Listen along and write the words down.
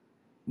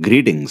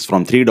Greetings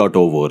from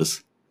 3.0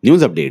 Wars.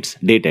 News updates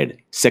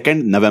dated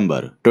 2nd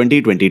November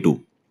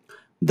 2022.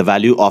 The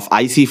value of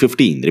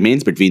IC15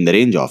 remains between the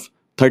range of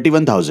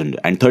 31,000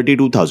 and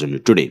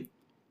 32,000 today.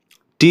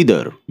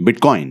 Tether,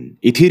 Bitcoin,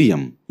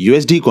 Ethereum,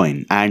 USD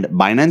Coin, and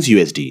Binance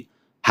USD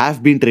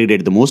have been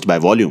traded the most by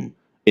volume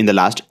in the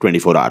last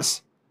 24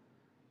 hours.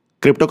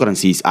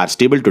 Cryptocurrencies are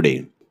stable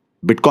today.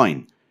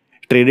 Bitcoin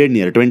traded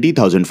near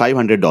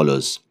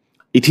 $20,500.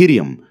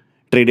 Ethereum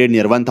traded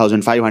near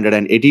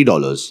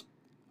 $1,580.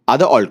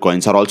 Other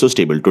altcoins are also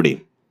stable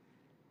today.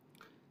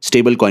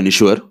 Stablecoin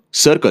issuer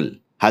Circle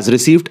has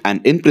received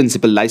an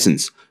in-principle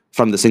license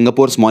from the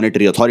Singapore's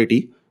Monetary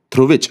Authority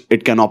through which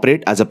it can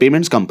operate as a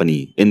payments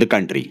company in the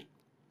country.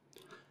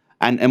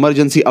 An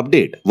emergency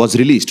update was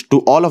released to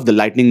all of the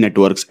Lightning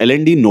Network's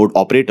LND node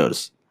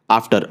operators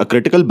after a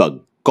critical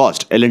bug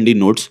caused LND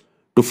nodes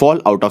to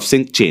fall out of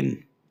sync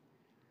chain.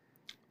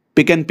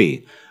 Pick n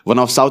Pay, one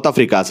of South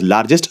Africa's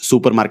largest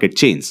supermarket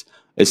chains,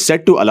 is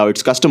set to allow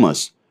its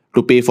customers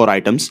to pay for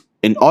items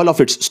in all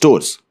of its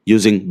stores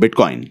using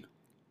Bitcoin.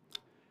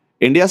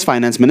 India's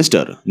Finance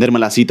Minister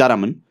Nirmala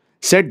Sitharaman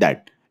said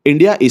that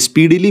India is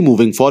speedily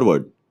moving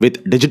forward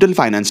with digital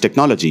finance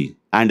technology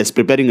and is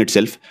preparing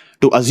itself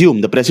to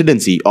assume the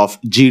presidency of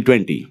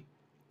G20.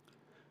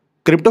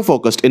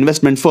 Crypto-focused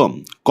investment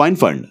firm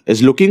CoinFund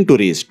is looking to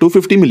raise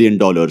 $250 million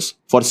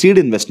for seed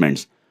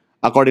investments,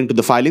 according to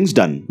the filings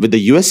done with the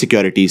US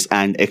Securities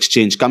and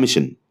Exchange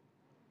Commission.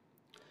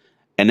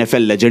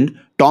 NFL legend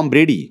Tom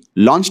Brady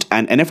launched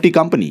an NFT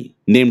company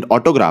named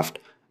Autographed,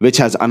 which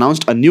has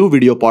announced a new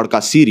video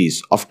podcast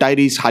series of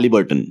Tyrese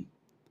Halliburton.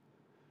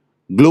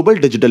 Global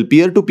digital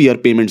peer-to-peer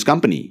payments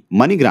company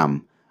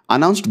MoneyGram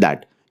announced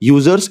that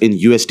users in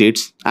US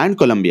states and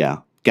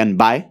Colombia can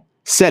buy,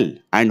 sell,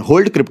 and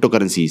hold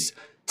cryptocurrencies,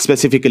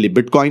 specifically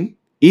Bitcoin,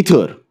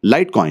 Ether,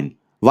 Litecoin,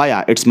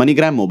 via its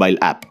MoneyGram mobile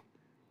app.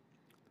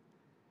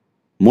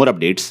 More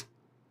updates.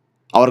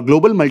 Our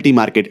global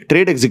multi-market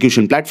trade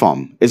execution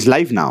platform is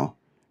live now.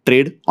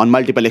 Trade on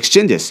multiple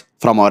exchanges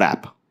from our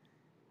app.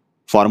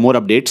 For more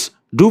updates,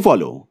 do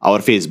follow our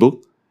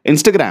Facebook,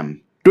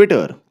 Instagram,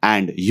 Twitter,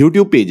 and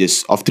YouTube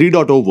pages of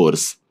 3.0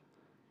 Wars.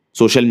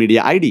 Social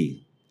media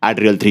ID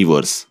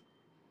 @Real3Wars.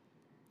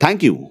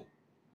 Thank you.